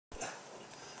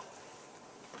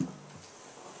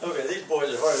Okay, these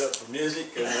boys are hard up for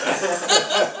music, and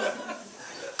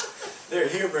they're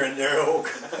humoring their old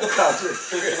concert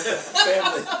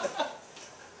family.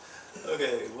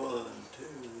 Okay, 1, 2,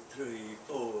 3,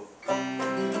 4.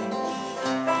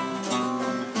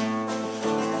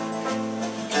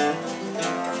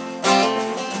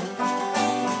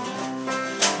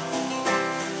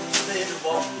 Been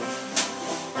walking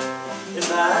in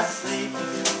my sleep,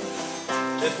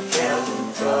 just counting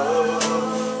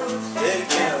troubles, steady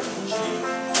counting sheep.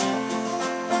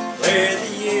 Where the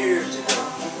years ago,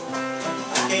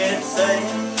 I can't say.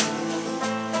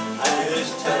 I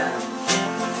just turned,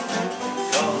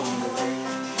 gone away.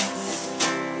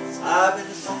 I've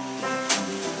been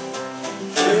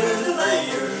through the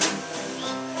layers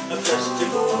of dusty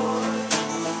boards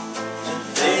and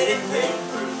faded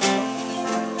paper.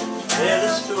 Tell a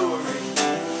story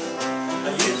I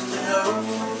used to know.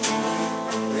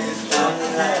 It's not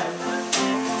that happened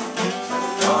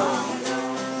long ago.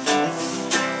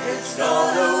 It's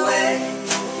gone away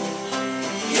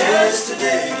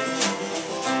yesterday,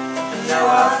 and now I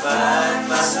find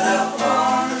myself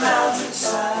on the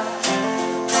mountainside,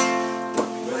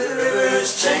 where the rivers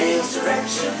change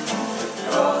direction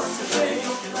across the great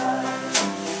divide.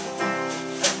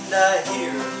 And I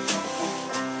hear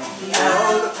the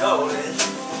owl calling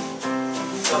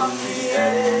from the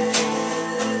edge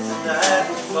of the night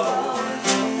falling.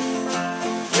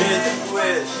 With a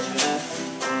question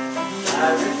I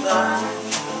reply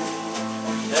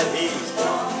that he's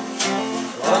gone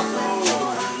across the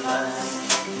borderline.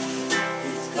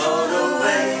 He's gone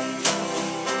away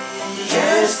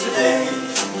yesterday,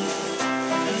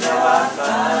 and now I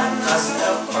find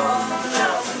myself on the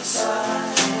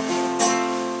mountainside,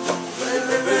 where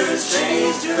the rivers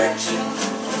change direction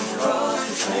across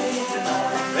the great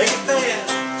divide. Make it band.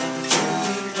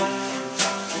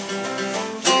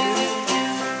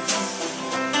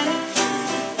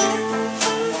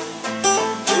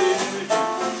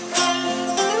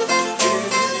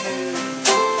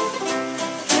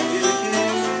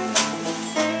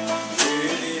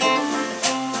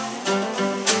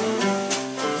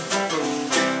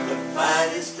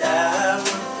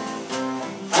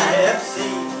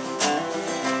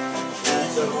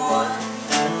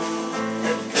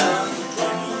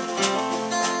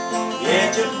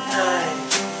 Edge of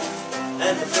night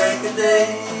and the break of day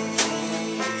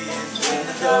is when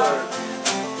the dark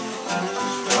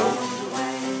rolls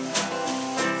away.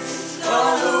 It's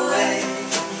gone away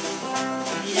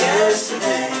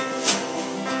yesterday,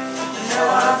 and now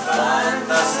I find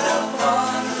myself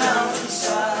on the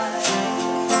mountainside,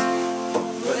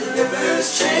 where the rivers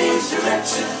change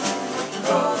direction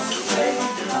across the great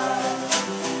divide.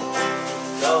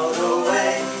 It's gone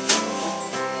away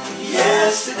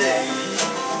yesterday,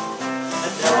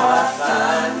 and now I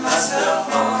find myself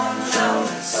on the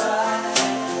mountainside,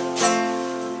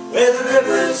 where the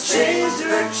rivers change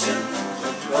direction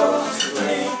across the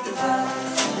great divide.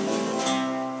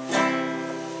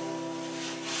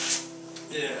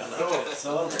 Yeah, I like that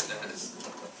song.